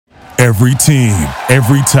Every team,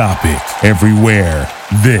 every topic, everywhere.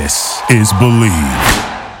 This is Believe.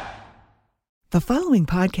 The following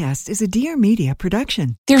podcast is a Dear Media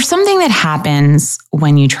production. There's something that happens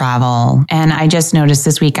when you travel. And I just noticed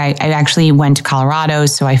this week, I actually went to Colorado.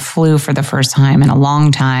 So I flew for the first time in a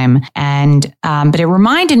long time. And, but it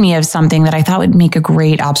reminded me of something that I thought would make a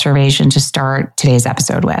great observation to start today's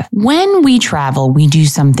episode with. When we travel, we do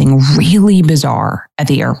something really bizarre at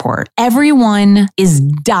the airport. Everyone is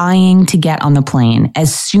dying to get on the plane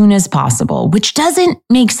as soon as possible, which doesn't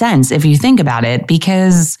make sense if you think about it,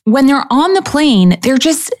 because when they're on the plane, they're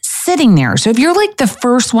just sitting there. So if you're like the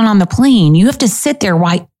first one on the plane, you have to sit there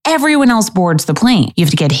while everyone else boards the plane. You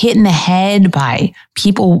have to get hit in the head by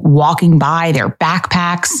people walking by, their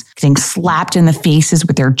backpacks, getting slapped in the faces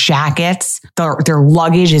with their jackets. Their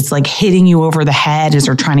luggage is like hitting you over the head as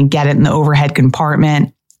they're trying to get it in the overhead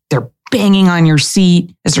compartment. They're banging on your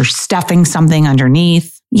seat as they're stuffing something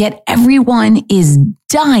underneath. Yet everyone is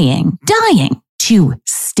dying to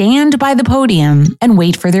stand by the podium and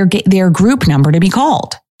wait for their group number to be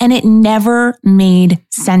called. And it never made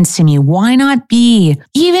sense to me. Why not B?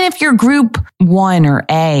 Even if you're group 1 or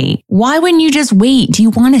A, why wouldn't you just wait? Do you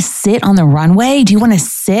want to sit on the runway? Do you want to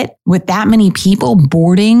sit with that many people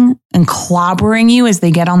boarding and clobbering you as they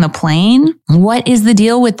get on the plane? What is the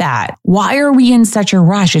deal with that? Why are we in such a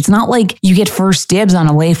rush? It's not like you get first dibs on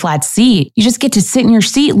a lay flat seat. You just get to sit in your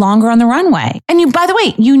seat longer on the runway. And by the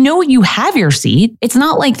way, you have your seat. It's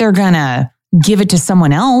not like they're gonna give it to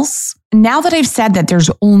someone else. Now that I've said that, there's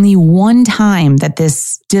only one time that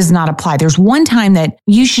this does not apply. There's one time that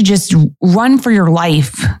you should just run for your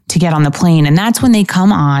life to get on the plane. And that's when they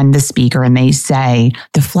come on the speaker and they say,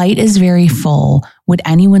 the flight is very full. Would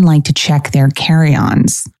anyone like to check their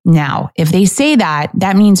carry-ons? Now, if they say that,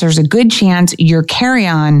 that means there's a good chance your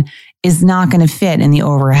carry-on is not going to fit in the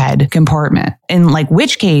overhead compartment. In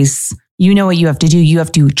which case, you know what you have to do. You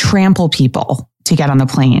have to trample people to get on the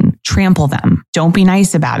plane. Trample them. Don't be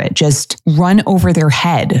nice about it. Just run over their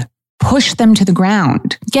head. Push them to the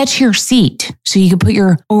ground. Get to your seat so you can put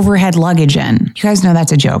your overhead luggage in. You guys know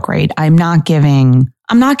that's a joke, right? I'm not giving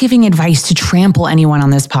advice to trample anyone on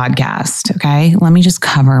this podcast, okay? Let me just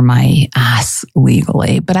cover my ass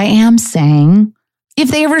legally. But I am saying, if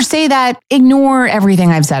they ever say that, ignore everything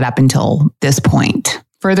I've said up until this point.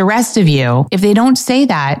 For the rest of you, if they don't say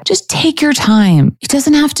that, just take your time. It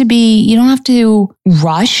doesn't have to be, you don't have to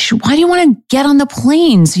rush. Why do you want to get on the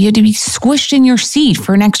plane? So you have to be squished in your seat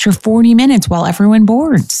for an extra 40 minutes while everyone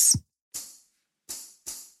boards.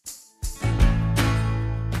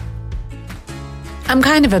 I'm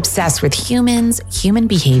kind of obsessed with humans, human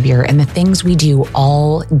behavior, and the things we do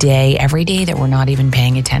all day, every day that we're not even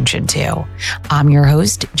paying attention to. I'm your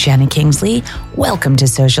host, Jenna Kingsley. Welcome to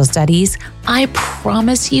Social Studies. I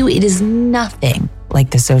promise you it is nothing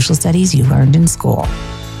like the social studies you learned in school.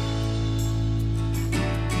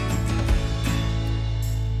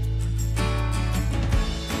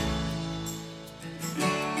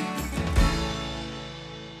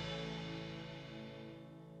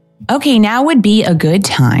 Okay, now would be a good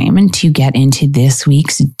time to get into this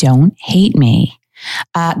week's Don't Hate Me.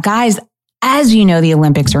 Guys, as you know, the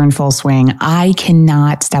Olympics are in full swing. I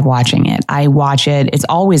cannot stop watching it. I watch it. It's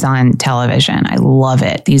always on television. I love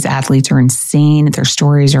it. These athletes are insane. Their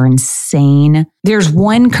stories are insane. There's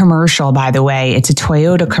one commercial, by the way. It's a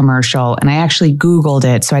Toyota commercial, and I actually Googled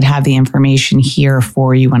it, so I'd have the information here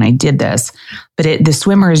for you when I did this. But the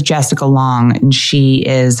swimmer is Jessica Long, and she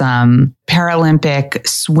is Paralympic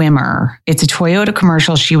swimmer. It's a Toyota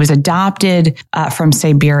commercial. She was adopted from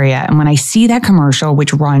Siberia. And when I see that commercial,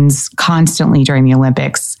 which runs constantly during the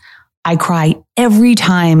Olympics, I cry every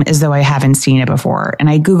time as though I haven't seen it before. And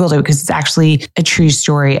I Googled it because it's actually a true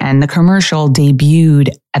story. And the commercial debuted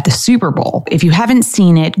at the Super Bowl. If you haven't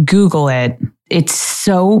seen it, Google it. It's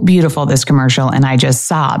so beautiful, this commercial. And I just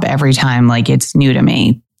sob every time like it's new to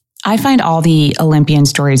me. I find all the Olympian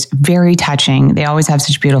stories very touching. They always have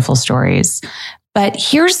such beautiful stories. But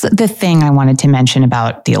here's the thing I wanted to mention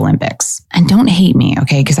about the Olympics. And don't hate me,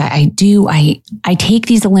 okay? Because I take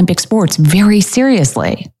these Olympic sports very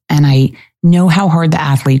seriously. And I know how hard the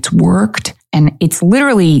athletes worked. And it's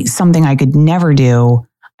literally something I could never do.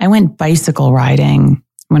 I went bicycle riding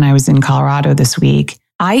when I was in Colorado this week.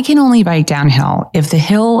 I can only bike downhill. If the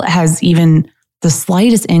hill has even the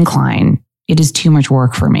slightest incline, it is too much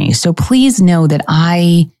work for me. So please know that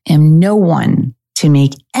I am no one to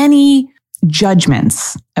make any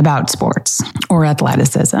judgments about sports or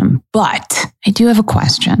athleticism. But I do have a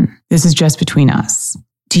question. This is just between us.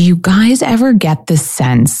 Do you guys ever get the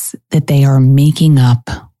sense that they are making up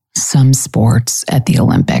some sports at the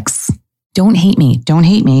Olympics? Don't hate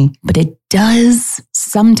me, but it does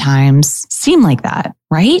sometimes seem like that,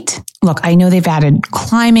 right? Look, I know they've added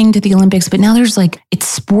climbing to the Olympics, but now there's it's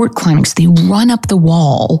sport climbing. So they run up the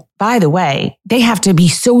wall. By the way, they have to be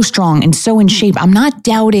so strong and so in shape. I'm not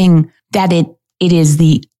doubting that it is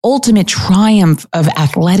the ultimate triumph of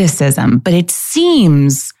athleticism, but it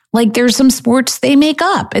seems like there's some sports they make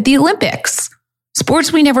up at the Olympics.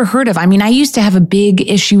 Sports we never heard of. I mean, I used to have a big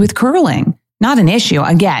issue with curling. Not an issue.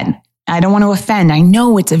 Again, I don't want to offend. I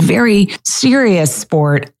know it's a very serious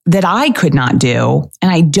sport that I could not do.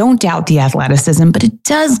 And I don't doubt the athleticism, but it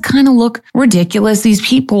does kind of look ridiculous. These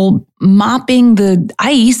people mopping the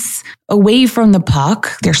ice away from the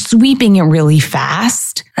puck. They're sweeping it really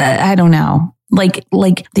fast. I don't know. Like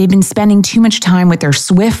they've been spending too much time with their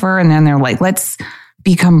Swiffer, and then they're like, let's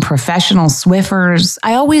become professional Swiffers.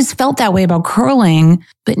 I always felt that way about curling,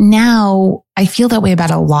 but now I feel that way about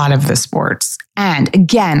a lot of the sports. And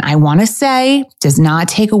again, I want to say, does not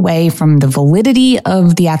take away from the validity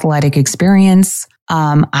of the athletic experience.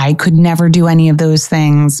 I could never do any of those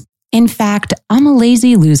things. In fact, I'm a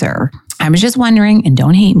lazy loser. I was just wondering, and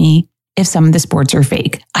don't hate me, if some of the sports are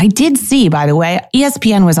fake. I did see, by the way,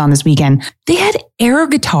 ESPN was on this weekend. They had air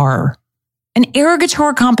guitar. An air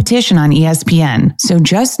guitar competition on ESPN. So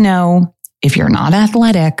just know, if you're not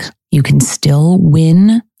athletic, you can still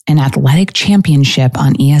win an athletic championship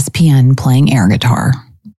on ESPN playing air guitar.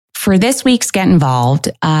 For this week's Get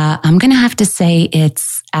Involved, I'm going to have to say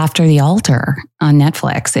it's After the Altar on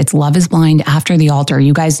Netflix. It's Love is Blind After the Altar.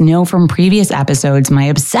 You guys know from previous episodes my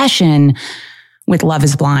obsession with Love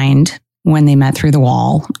is Blind when they met through the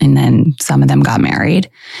wall, and then some of them got married.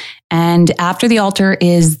 And After the Altar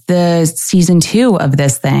is the season 2 of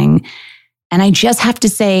this thing. And I just have to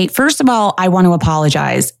say, first of all, I want to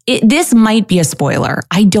apologize. This might be a spoiler.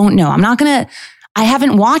 I don't know. I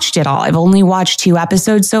haven't watched it all. I've only watched 2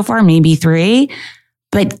 episodes so far, maybe 3.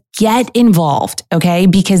 But get involved, okay?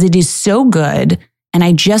 Because it is so good. And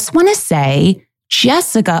I just want to say,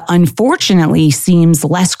 Jessica, unfortunately, seems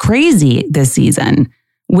less crazy this season,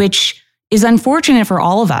 which is unfortunate for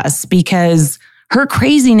all of us because her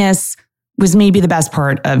craziness was maybe the best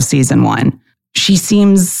part of season 1. She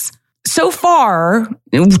seems so far,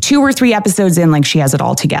 2 or 3 episodes in, like she has it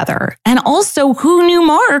all together. And also, who knew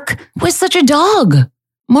Mark was such a dog?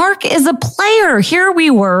 Mark is a player. Here we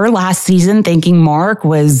were last season thinking Mark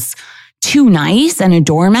was too nice and a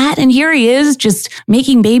doormat. And here he is just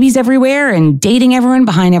making babies everywhere and dating everyone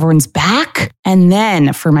behind everyone's back. And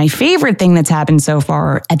then for my favorite thing that's happened so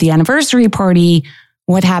far at the anniversary party,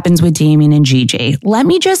 what happens with Damien and Gigi. Let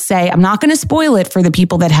me just say, I'm not going to spoil it for the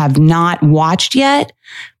people that have not watched yet,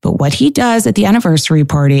 but what he does at the anniversary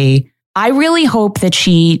party, I really hope that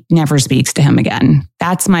she never speaks to him again.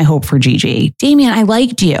 That's my hope for Gigi. Damien, I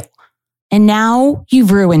liked you. And now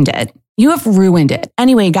you've ruined it. You have ruined it.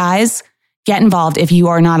 Anyway, guys, get involved. If you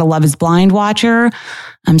are not a Love is Blind watcher,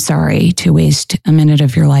 I'm sorry to waste a minute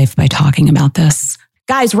of your life by talking about this.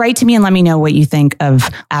 Guys, write to me and let me know what you think of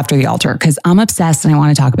After the Altar, because I'm obsessed and I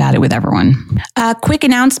want to talk about it with everyone. A quick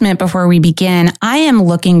announcement before we begin. I am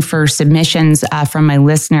looking for submissions from my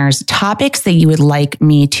listeners, topics that you would like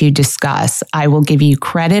me to discuss. I will give you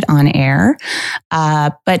credit on air,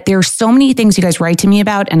 but there's so many things you guys write to me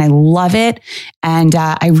about, and I love it. And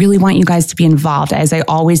I really want you guys to be involved. As I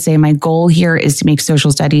always say, my goal here is to make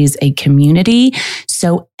social studies a community.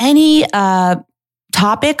 So any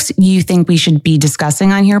topics you think we should be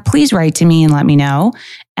discussing on here, please write to me and let me know,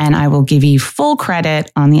 and I will give you full credit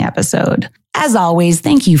on the episode. As always,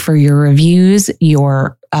 thank you for your reviews,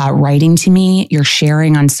 your writing to me, your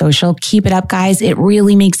sharing on social. Keep it up, guys. It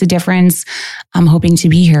really makes a difference. I'm hoping to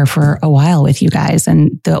be here for a while with you guys,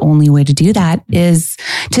 and the only way to do that is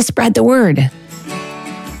to spread the word.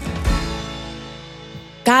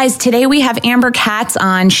 Guys, today we have Amber Katz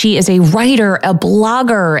on. She is a writer, a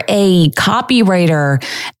blogger, a copywriter,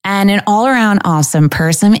 and an all-around awesome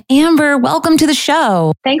person. Amber, welcome to the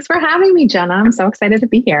show. Thanks for having me, Jenna. I'm so excited to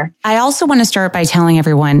be here. I also want to start by telling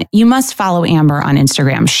everyone, you must follow Amber on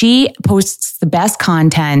Instagram. She posts the best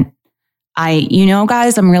content.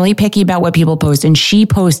 Guys, I'm really picky about what people post, and she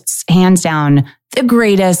posts hands down the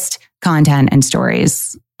greatest content and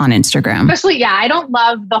stories on Instagram. Especially, I don't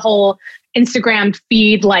love the whole Instagram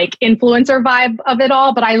feed, like influencer vibe of it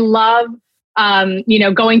all, but I love,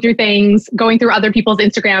 going through other people's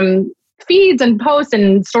Instagram feeds and posts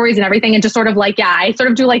and stories and everything. And just sort of I sort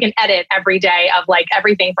of do like an edit every day of like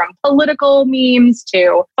everything from political memes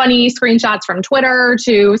to funny screenshots from Twitter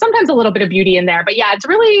to sometimes a little bit of beauty in there. But yeah, it's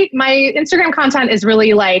really, my Instagram content is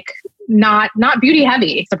really like not beauty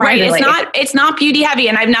heavy, surprisingly. Right. It's not beauty heavy,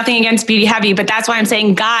 and I have nothing against beauty heavy, but that's why I'm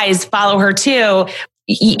saying, guys, follow her too.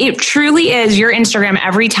 It truly is your Instagram.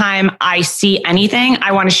 Every time I see anything,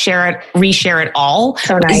 I want to share it, reshare it all.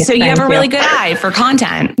 So nice. So you have a really good eye for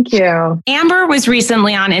content. Thank you. Amber was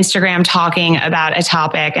recently on Instagram talking about a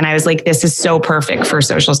topic, and I was like, this is so perfect for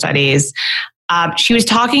social studies. She was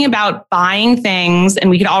talking about buying things, and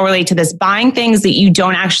we could all relate to this, buying things that you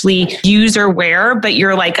don't actually use or wear, but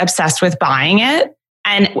you're like obsessed with buying it.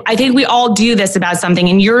 And I think we all do this about something.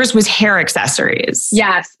 And yours was hair accessories.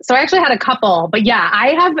 Yes. So I actually had a couple, but yeah,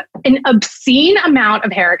 I have an obscene amount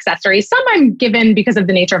of hair accessories. Some I'm given because of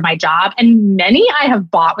the nature of my job, and many I have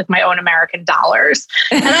bought with my own American dollars.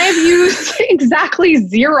 And I have used exactly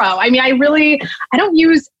zero. I mean, I don't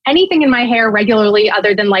use anything in my hair regularly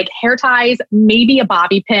other than like hair ties, maybe a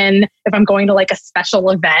bobby pin if I'm going to like a special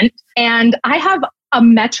event. And I have a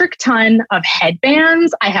metric ton of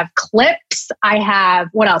headbands. I have clips. I have,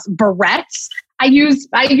 what else? Barrettes. I use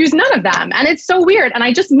none of them. And it's so weird. And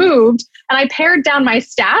I just moved and I pared down my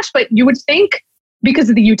stash, but you would think because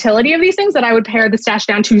of the utility of these things that I would pare the stash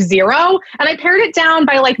down to 0. And I pared it down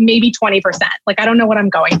by like maybe 20%. Like, I don't know what I'm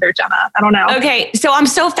going through, Jenna. I don't know. Okay. So I'm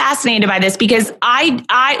so fascinated by this because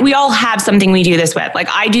we all have something we do this with. Like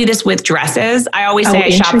I do this with dresses. I always say I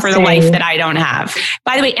shop for the life that I don't have.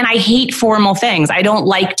 By the way, and I hate formal things. I don't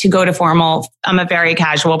like to go to formal. I'm a very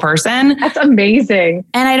casual person. That's amazing.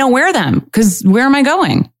 And I don't wear them because where am I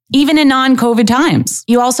going? Even in non-COVID times.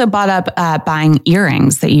 You also brought up buying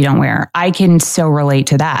earrings that you don't wear. I can so relate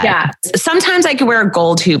to that. Yeah. Sometimes I could wear a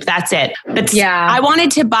gold hoop. That's it. But yeah, I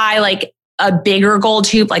wanted to buy like a bigger gold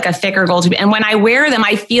hoop, like a thicker gold hoop. And when I wear them,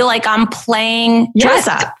 I feel like I'm playing dress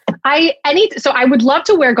up. So I would love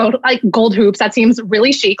to wear gold hoops. That seems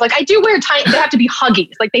really chic. Like I do wear tiny, they have to be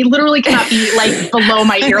huggies. Like they literally cannot be like below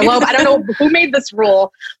my earlobe. I don't know who made this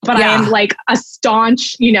rule, but I am like a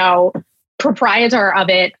staunch, proprietor of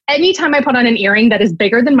it. Anytime I put on an earring that is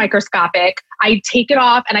bigger than microscopic, I take it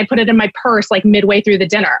off and I put it in my purse like midway through the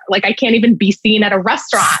dinner. Like I can't even be seen at a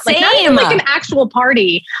restaurant. Same. Like not even like an actual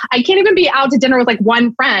party. I can't even be out to dinner with like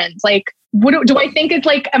one friend. Like do I think it's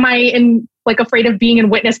like, am I in like afraid of being in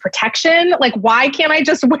witness protection? Like, why can't I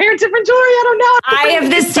just wear different jewelry? I don't know. I have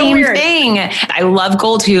the same thing. I love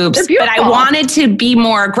gold hoops, but I wanted to be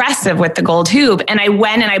more aggressive with the gold hoop. And I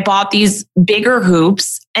went and I bought these bigger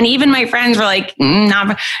hoops. And even my friends were like,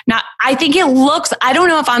 not, I think it looks, I don't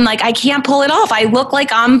know if I'm like, I can't pull it off. I look like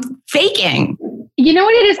I'm faking. You know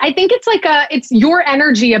what it is? I think it's like it's your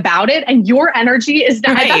energy about it, and your energy is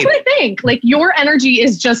that. Right. That's what I think. Like your energy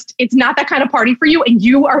is just, it's not that kind of party for you, and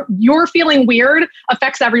you're feeling weird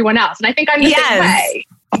affects everyone else. And I think I'm the same way.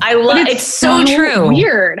 I love it's so true.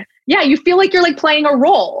 Weird. Yeah, you feel like you're like playing a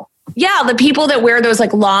role. Yeah, the people that wear those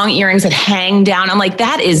like long earrings that hang down, I'm like,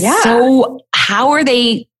 that is so. How are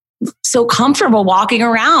they so comfortable walking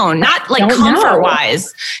around? Not like comfort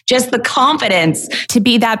wise, just the confidence to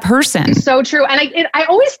be that person. So true. And I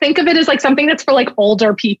always think of it as like something that's for like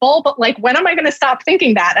older people, but like, when am I going to stop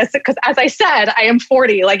thinking that? Because as I said, I am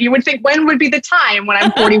 40. Like you would think, when would be the time when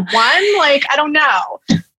I'm 41? Like, I don't know.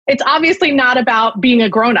 It's obviously not about being a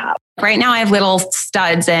grown up. Right now I have little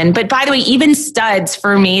studs in, but by the way, even studs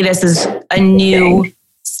for me, this is a new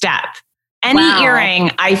step. Any earring,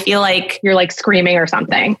 I feel like you're like screaming or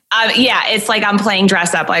something. Yeah, it's like I'm playing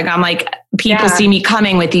dress up. Like I'm like, people see me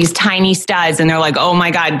coming with these tiny studs and they're like, oh my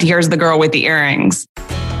God, here's the girl with the earrings.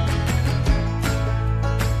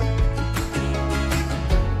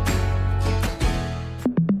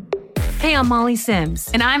 Hey, I'm Molly Sims.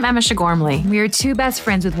 And I'm Emma Shagormley. We are two best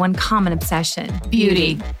friends with one common obsession.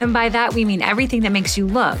 Beauty. And by that, we mean everything that makes you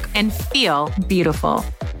look and feel beautiful.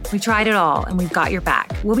 We tried it all, and we've got your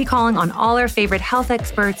back. We'll be calling on all our favorite health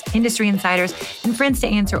experts, industry insiders, and friends to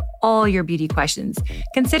answer all your beauty questions.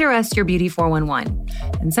 Consider us your beauty 411,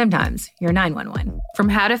 and sometimes your 911. From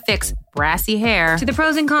how to fix brassy hair to the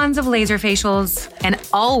pros and cons of laser facials, and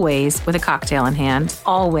always with a cocktail in hand.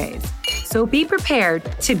 Always. So be prepared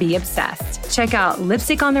to be obsessed. Check out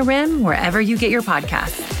Lipstick on the Rim wherever you get your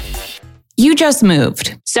podcasts. You just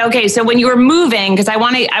moved. So when you were moving, because I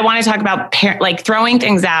want to talk about like throwing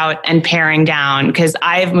things out and paring down, because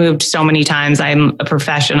I've moved so many times. I'm a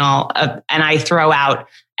professional and I throw out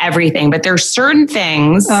everything, but there's certain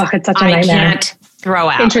things it's such a nightmare. I can't throw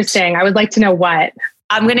out. Interesting. I would like to know what.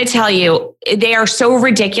 I'm going to tell you, they are so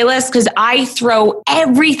ridiculous because I throw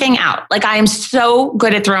everything out. Like I am so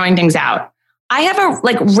good at throwing things out. I have a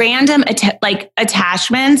like random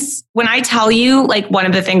attachments. When I tell you like one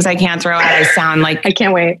of the things I can't throw out, I sound like I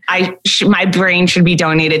can't wait. My brain should be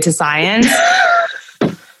donated to science.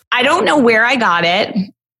 I don't know where I got it.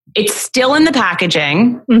 It's still in the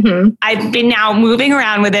packaging. Mm-hmm. I've been now moving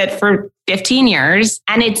around with it for 15 years,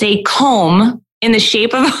 and it's a comb in the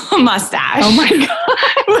shape of a mustache. Oh my God.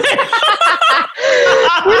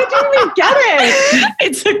 Where did you even get it?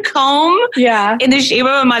 It's a comb in the shape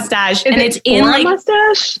of a mustache. And it's in like a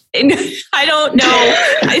mustache? I don't know.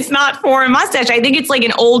 It's not for a mustache. I think it's like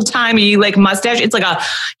an old timey like mustache. It's like a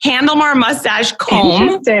handlebar mustache comb.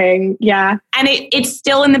 Interesting. Yeah. And it's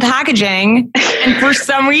still in the packaging. And for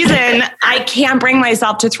some reason, I can't bring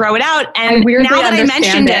myself to throw it out. And now that I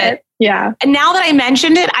mentioned it, and now that I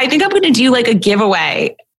mentioned it, I think I'm going to do like a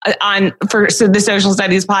giveaway for the Social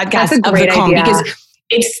Studies podcast of the comb because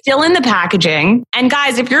it's still in the packaging. And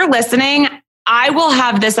guys, if you're listening, I will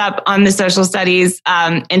have this up on the Social Studies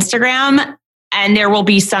Instagram, and there will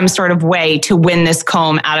be some sort of way to win this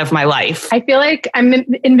comb out of my life. I feel like I'm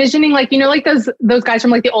envisioning like, like those guys from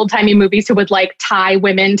like the old timey movies who would like tie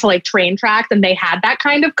women to like train tracks, and they had that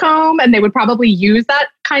kind of comb, and they would probably use that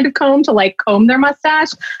kind of comb to like comb their mustache.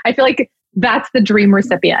 I feel like that's the dream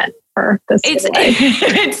recipient for this.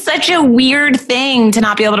 It's such a weird thing to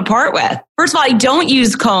not be able to part with. First of all, I don't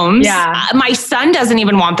use combs. Yeah. My son doesn't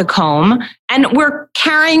even want the comb. And we're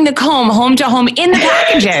carrying the comb home to home in the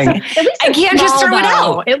packaging. I can't just throw it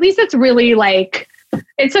out. At least it's really like,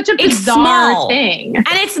 it's such a bizarre thing. And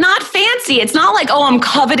it's not fancy. It's not like, oh, I'm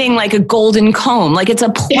coveting like a golden comb. Like it's a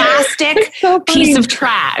plastic piece of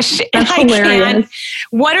trash. That's hilarious.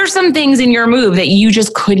 What are some things in your move that you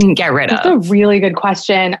just couldn't get rid of? That's a really good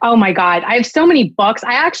question. Oh my God. I have so many books.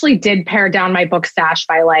 I actually did pare down my book stash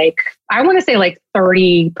by like, I want to say like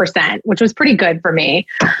 30%, which was pretty good for me.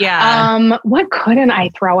 Yeah. What couldn't I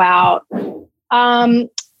throw out?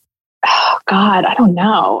 Oh God, I don't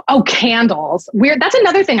know. Oh, candles. Weird. That's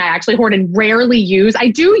another thing I actually hoard and rarely use. I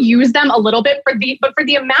do use them a little bit but for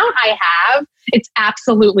the amount I have, it's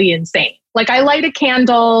absolutely insane. Like I light a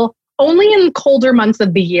candle only in colder months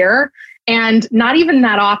of the year, and not even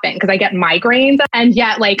that often because I get migraines. And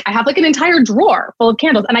yet like I have like an entire drawer full of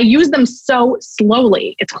candles, and I use them so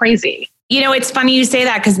slowly. It's crazy. It's funny you say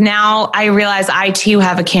that because now I realize I too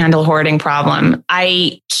have a candle hoarding problem.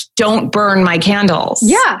 I don't burn my candles.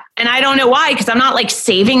 Yeah. And I don't know why, because I'm not like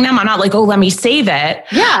saving them. I'm not like, oh, let me save it.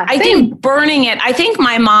 Yeah. I think burning it, I think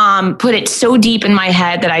my mom put it so deep in my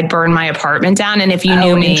head that I'd burn my apartment down. And if you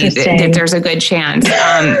knew me, that there's a good chance.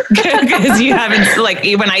 Because you haven't like,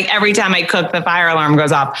 every time I cook, the fire alarm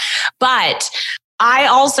goes off. But I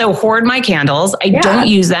also hoard my candles. I don't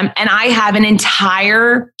use them. And I have an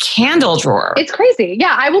entire candle drawer. It's crazy.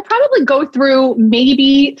 Yeah. I will probably go through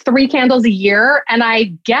maybe 3 candles a year, and I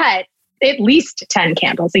get at least 10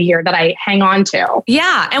 candles a year that I hang on to.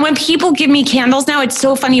 Yeah. And when people give me candles now, it's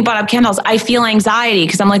so funny you brought up candles. I feel anxiety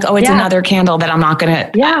because I'm like, oh, it's another candle that I'm not going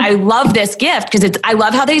to. Yeah. I love this gift because I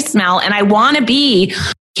love how they smell, and I want to be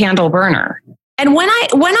a candle burner. And when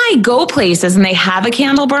I go places and they have a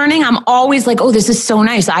candle burning, I'm always like, oh, this is so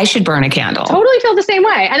nice. I should burn a candle. Totally feel the same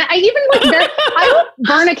way. And I even I will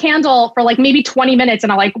burn a candle for like maybe 20 minutes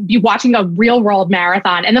and I'll like be watching a real world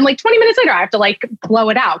marathon. And then like 20 minutes later, I have to like blow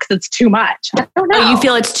it out because it's too much. I don't know. Oh, you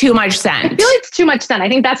feel it's too much scent. I feel it's too much scent. I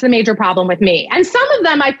think that's the major problem with me. And some of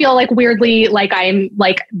them I feel like weirdly, like I'm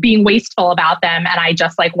like being wasteful about them and I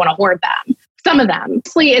just like want to hoard them. Some of them.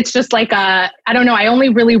 Mostly it's just like I don't know. I only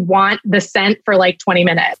really want the scent for like 20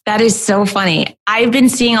 minutes. That is so funny. I've been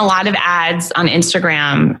seeing a lot of ads on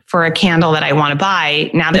Instagram for a candle that I want to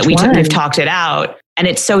buy now that we've talked it out. And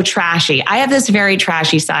it's so trashy. I have this very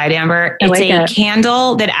trashy side, Amber. It's a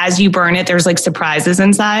candle that as you burn it, there's like surprises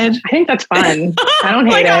inside. I think that's fun. I don't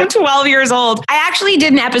hate like it. I'm 12 years old. I actually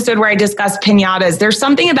did an episode where I discussed piñatas. There's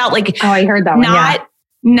something about like, oh, I heard that one.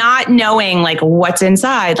 Not knowing like what's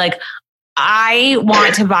inside. Like, I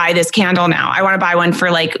want to buy this candle now. I want to buy one for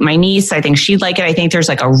like my niece. I think she'd like it. I think there's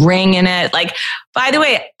like a ring in it. Like, by the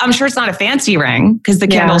way, I'm sure it's not a fancy ring because the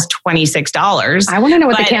candle's $26. I want to know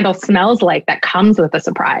what the candle smells like that comes with the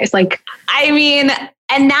surprise. Like, I mean,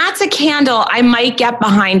 and that's a candle I might get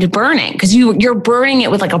behind burning because you're burning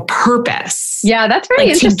it with like a purpose. Yeah, that's very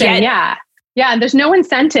interesting. Yeah, and there's no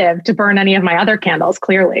incentive to burn any of my other candles,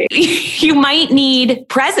 clearly. You might need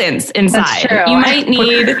presents inside. That's true. You might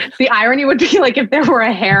need... The irony would be like if there were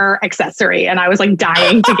a hair accessory and I was like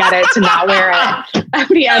dying to get it to not wear it at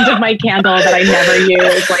the end of my candle that I never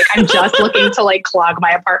use. Like I'm just looking to like clog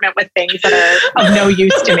my apartment with things that are of no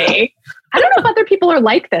use to me. I don't know if other people are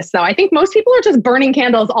like this, though. I think most people are just burning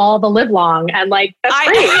candles all the live long. And like, that's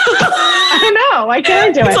great. I don't know. I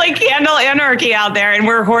can't do it. It's like candle anarchy out there and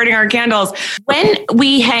we're hoarding our candles. When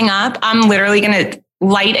we hang up, I'm literally going to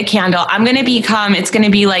light a candle. It's going to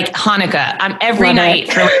be like Hanukkah. Every Love night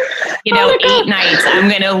it. for 8 nights, I'm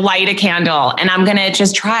going to light a candle and I'm going to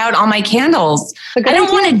just try out all my candles. I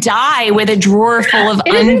don't want to die with a drawer full of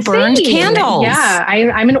unburned candles. Yeah.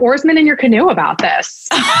 I'm an oarsman in your canoe about this.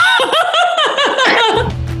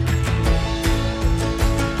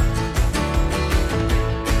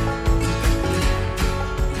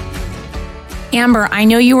 Amber, I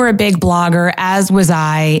know you were a big blogger, as was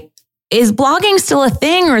I. Is blogging still a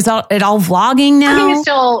thing, or is it all vlogging now? I mean, it's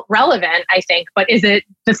still relevant, I think, but is it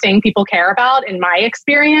the thing people care about in my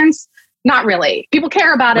experience? Not really. People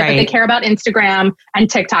care about it, but they care about Instagram and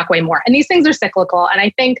TikTok way more. And these things are cyclical. And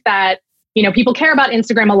I think that, people care about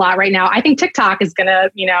Instagram a lot right now. I think TikTok is going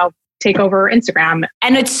to, take over Instagram.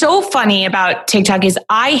 And it's so funny about TikTok is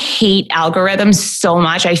I hate algorithms so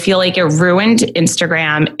much. I feel like it ruined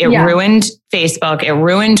Instagram. It ruined Facebook. It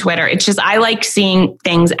ruined Twitter. It's just, I like seeing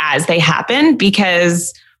things as they happen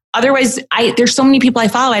because otherwise there's so many people I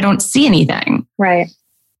follow, I don't see anything. Right.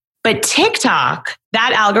 But TikTok,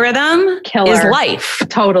 that algorithm is life.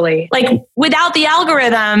 Totally. Like without the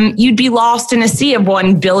algorithm, you'd be lost in a sea of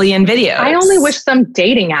 1 billion videos. I only wish some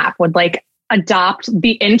dating app would adopt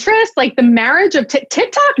the interest, like the marriage of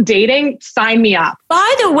TikTok dating. Sign me up.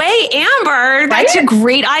 By the way, Amber, that's a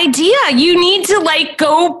great idea. You need to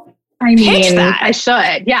go pitch that. I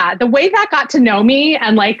should. Yeah. The way that got to know me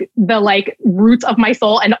and the roots of my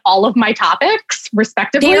soul and all of my topics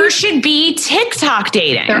respectively. There should be TikTok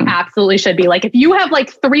dating. There absolutely should be. If you have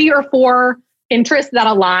 3 or 4 interests that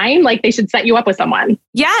align, they should set you up with someone.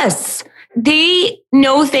 Yes. They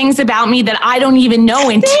know things about me that I don't even know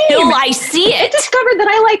until I see it. I discovered that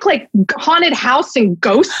I like haunted house and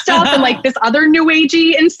ghost stuff and this other new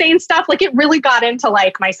agey insane stuff. It really got into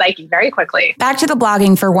my psyche very quickly. Back to the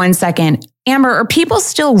blogging for 1 second. Amber, are people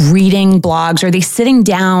still reading blogs? Are they sitting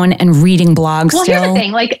down and reading blogs Well, still? Here's the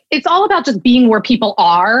thing. It's all about just being where people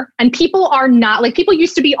are. And people are not, people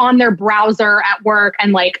used to be on their browser at work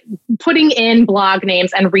and putting in blog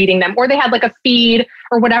names and reading them. Or they had a feed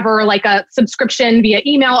or whatever, a subscription via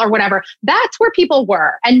email or whatever. That's where people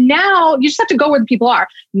were. And now you just have to go where the people are.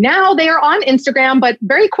 Now they are on Instagram, but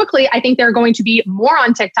very quickly, I think they're going to be more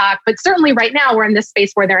on TikTok. But certainly right now we're in this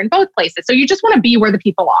space where they're in both places. So you just want to be where the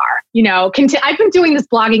people are, I've been doing this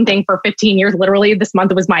blogging thing for 15 years. Literally this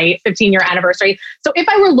month was my 15-year anniversary. So if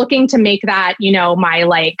I were looking to make that,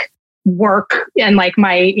 my work and my,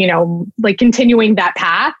 continuing that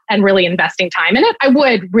path and really investing time in it, I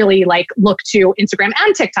would really look to Instagram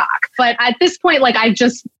and TikTok. But at this point, I've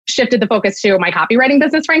just shifted the focus to my copywriting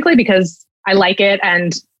business, frankly, because I like it.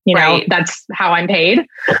 And that's how I'm paid.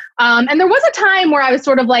 And there was a time where I was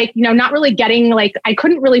sort of not really getting, I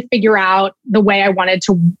couldn't really figure out the way I wanted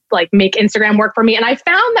to make Instagram work for me. And I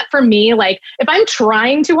found that for me, if I'm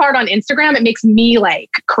trying too hard on Instagram, it makes me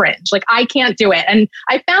cringe. I can't do it. And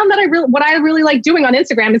I found that what I really like doing on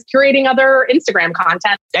Instagram is curating other Instagram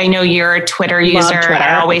content. I know you're a Twitter user. Twitter.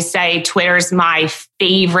 I always say Twitter's my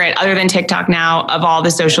favorite, other than TikTok now, of all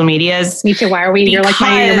the social medias. Me too. Why are we? You're my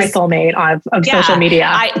soulmate of social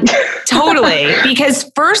media. Totally.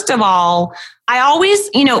 Because first of all, I always,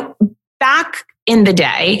 back in the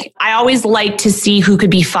day, I always liked to see who could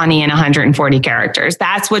be funny in 140 characters.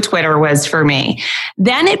 That's what Twitter was for me.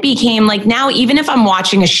 Then it became now, even if I'm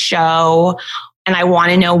watching a show and I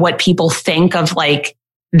want to know what people think of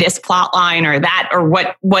this plot line or that, or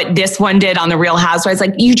what this one did on the Real Housewives,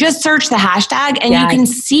 you just search the hashtag and you can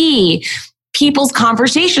see people's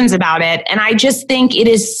conversations about it. And I just think it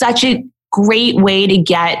is such a great way to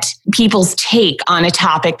get people's take on a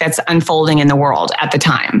topic that's unfolding in the world at the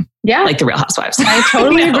time. Yeah. Like the Real Housewives. I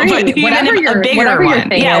totally agree. Whatever your thing is,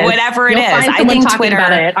 whatever it is. I think Twitter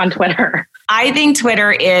about it on Twitter. I think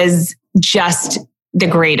Twitter is just the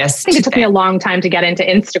greatest. I think it took me a long time to get into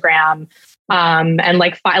Instagram. And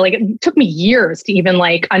it took me years to even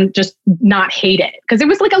just not hate it. Because it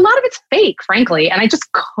was a lot of it's fake, frankly. And I just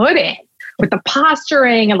couldn't. With the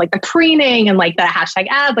posturing and the preening and the hashtag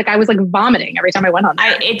ads, I was vomiting every time I went on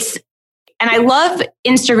there. And I love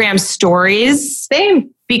Instagram stories. Same.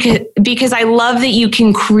 Because I love that you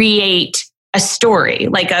can create a story,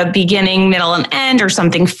 a beginning, middle, and end, or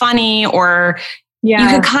something funny, or you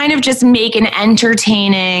could kind of just make an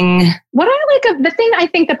entertaining. What I the thing I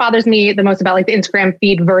think that bothers me the most about the Instagram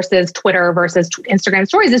feed versus Twitter versus Instagram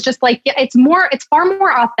stories is just it's far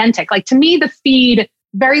more authentic. To me, the feed,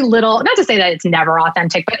 very little, not to say that it's never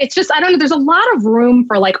authentic, but it's just, I don't know, there's a lot of room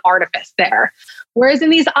for artifice there. Whereas in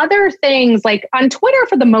these other things, like on Twitter,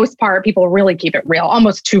 for the most part, people really keep it real,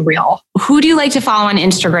 almost too real. Who do you like to follow on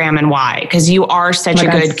Instagram and why? Because you are such a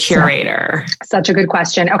good curator. Such a good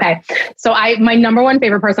question. Okay. So my number one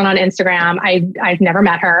favorite person on Instagram, I've never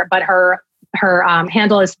met her, but her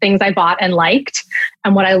handle is things I bought and liked.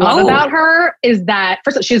 And what I love about her is that,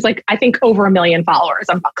 first of all, she's like, I think over 1 million followers.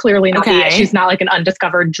 I'm clearly not, she's not like an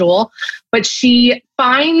undiscovered jewel, but she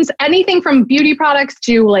finds anything from beauty products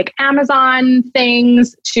to like Amazon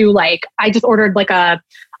things to like, I just ordered like a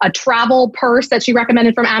travel purse that she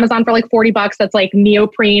recommended from Amazon for like $40. That's like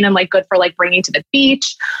neoprene and like good for like bringing to the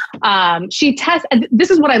beach. She tests, and this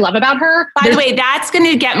is what I love about her. By the way, that's going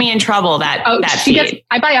to get me in trouble.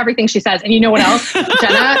 I buy everything she says. And you know what else,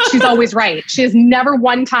 Jenna? She's always right. She has never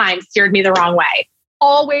one time steered me the wrong way.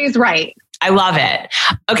 Always right. I love it.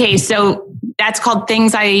 Okay. So that's called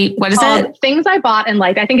Things what is it? Things I bought and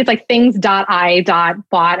liked. I think it's like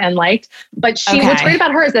things.I.bought and liked. But what's great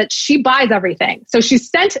about her is that she buys everything. So she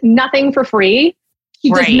sent nothing for free. She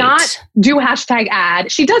does not do hashtag ad.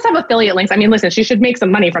 She does have affiliate links. I mean, listen, she should make some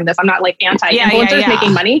money from this. I'm not like anti-influencers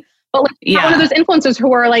making money, but like not one of those influencers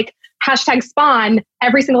who are like hashtag spawn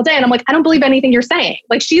every single day. And I'm like, I don't believe anything you're saying.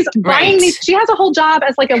 Like she's buying these. She has a whole job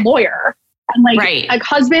as like a lawyer. And like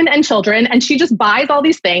husband and children. And she just buys all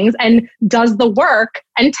these things and does the work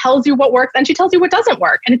and tells you what works and she tells you what doesn't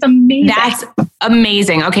work. And it's amazing. That's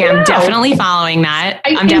amazing. Okay. I'm definitely following that.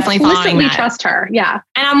 I'm definitely following that. Trust her. Yeah.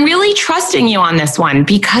 And I'm really trusting you on this one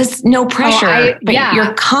because no pressure, but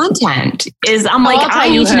your content is, I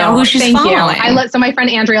need to know who she's following. So my friend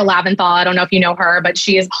Andrea Laventhal, I don't know if you know her, but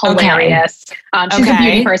she is hilarious. She's a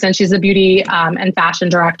beauty person. She's a beauty and fashion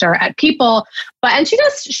director at People. And she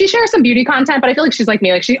shares some beauty content, but I feel like she's like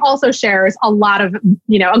me. Like she also shares a lot of,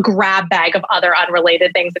 a grab bag of other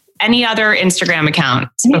unrelated things. Any other Instagram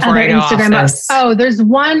accounts before I go off this? Oh, there's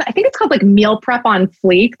one, I think it's called like Meal Prep on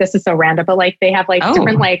Fleek. This is so random, but like they have like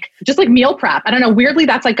different, like just like meal prep. I don't know. Weirdly,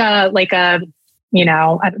 that's like a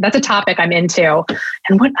that's a topic I'm into.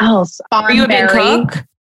 And what else? Are you a big cook?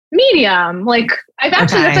 Medium. Like I've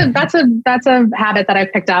actually, that's a habit that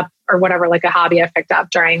I've picked up or whatever, like a hobby I've picked up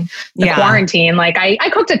during the quarantine. Like I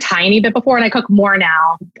cooked a tiny bit before and I cook more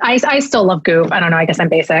now. I still love Goop. I don't know. I guess I'm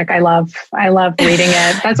basic. I love reading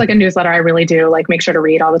it. That's like a newsletter I really do like make sure to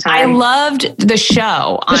read all the time. I loved the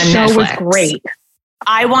show on Netflix. The show was great.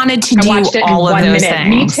 I wanted to do all of those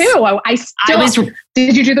things. Me too.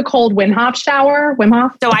 Did you do the cold Wim Hof shower? Wim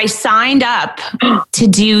Hof? So I signed up to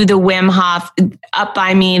do the Wim Hof. Up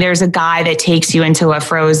by me, there's a guy that takes you into a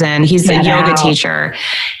frozen. He's a yoga teacher.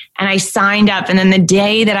 And I signed up. And then the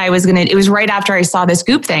day that I was it was right after I saw this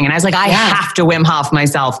Goop thing. And I was like, I have to Wim Hof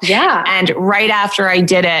myself. Yeah. And right after I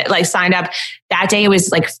did it, like signed up, that day it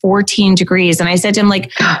was like 14 degrees. And I said to him,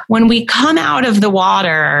 like, when we come out of the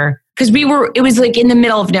water, because it was like in the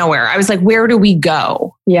middle of nowhere. I was like, where do we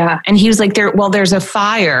go? Yeah. And he was like, there's a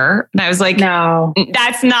fire. And I was like, no,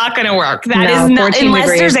 that's not going to work. That is not,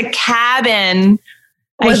 unless there's a cabin,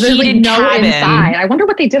 a heated cabin. Inside. I wonder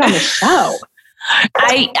what they did on the show.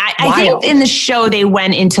 I think in the show they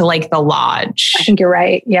went into like the lodge. I think you're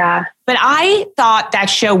right. Yeah. But I thought that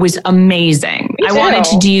show was amazing. I wanted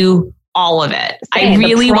to do all of it. Same. I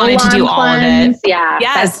really wanted to do all of it. Yeah.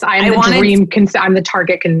 Yes. I'm the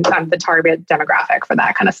target demographic for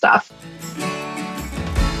that kind of stuff.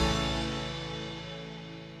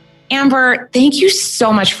 Amber, thank you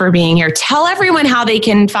so much for being here. Tell everyone how they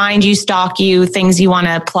can find you, stalk you, things you want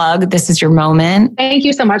to plug. This is your moment. Thank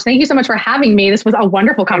you so much. Thank you so much for having me. This was a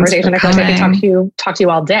wonderful conversation. I feel like I could talk to you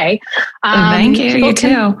all day. Thank you. You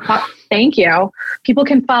too. Thank you. People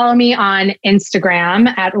can follow me on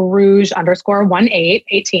Instagram at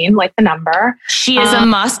rouge_18, like the number. She is a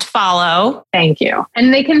must follow. Thank you.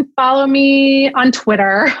 And they can follow me on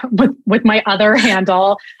Twitter with my other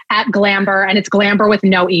handle at Glamber, and it's Glamber with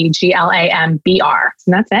no E, GLAMBR.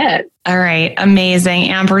 And that's it. All right. Amazing.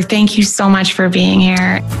 Amber, thank you so much for being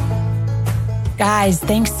here. Guys,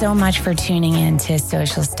 thanks so much for tuning in to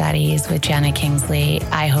Social Studies with Jenna Kingsley.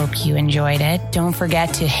 I hope you enjoyed it. Don't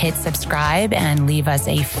forget to hit subscribe and leave us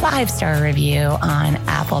a 5-star review on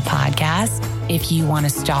Apple Podcasts. If you want to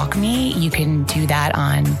stalk me, you can do that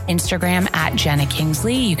on Instagram at Jenna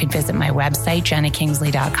Kingsley. You can visit my website,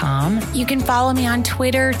 jennakingsley.com. You can follow me on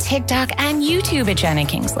Twitter, TikTok, and YouTube at Jenna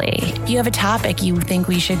Kingsley. If you have a topic you think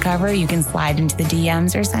we should cover, you can slide into the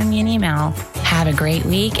DMs or send me an email. Have a great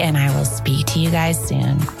week, and I will speak to you guys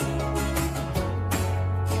soon.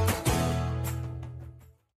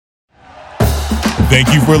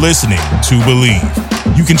 Thank you for listening to Believe.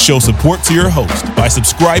 You can show support to your host by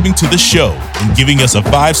subscribing to the show and giving us a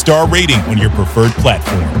 5-star rating on your preferred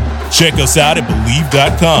platform. Check us out at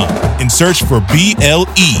Believe.com and search for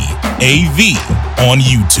BLEAV on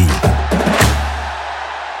YouTube.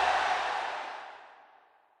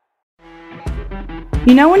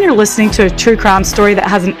 You know when you're listening to a true crime story that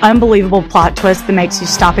has an unbelievable plot twist that makes you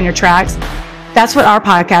stop in your tracks? That's what our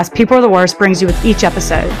podcast, People Are the Worst, brings you with each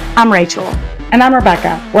episode. I'm Rachel. And I'm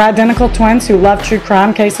Rebecca. We're identical twins who love true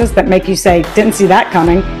crime cases that make you say, didn't see that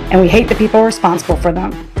coming, and we hate the people responsible for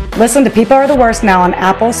them. Listen to People Are the Worst now on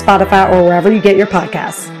Apple, Spotify, or wherever you get your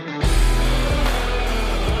podcasts.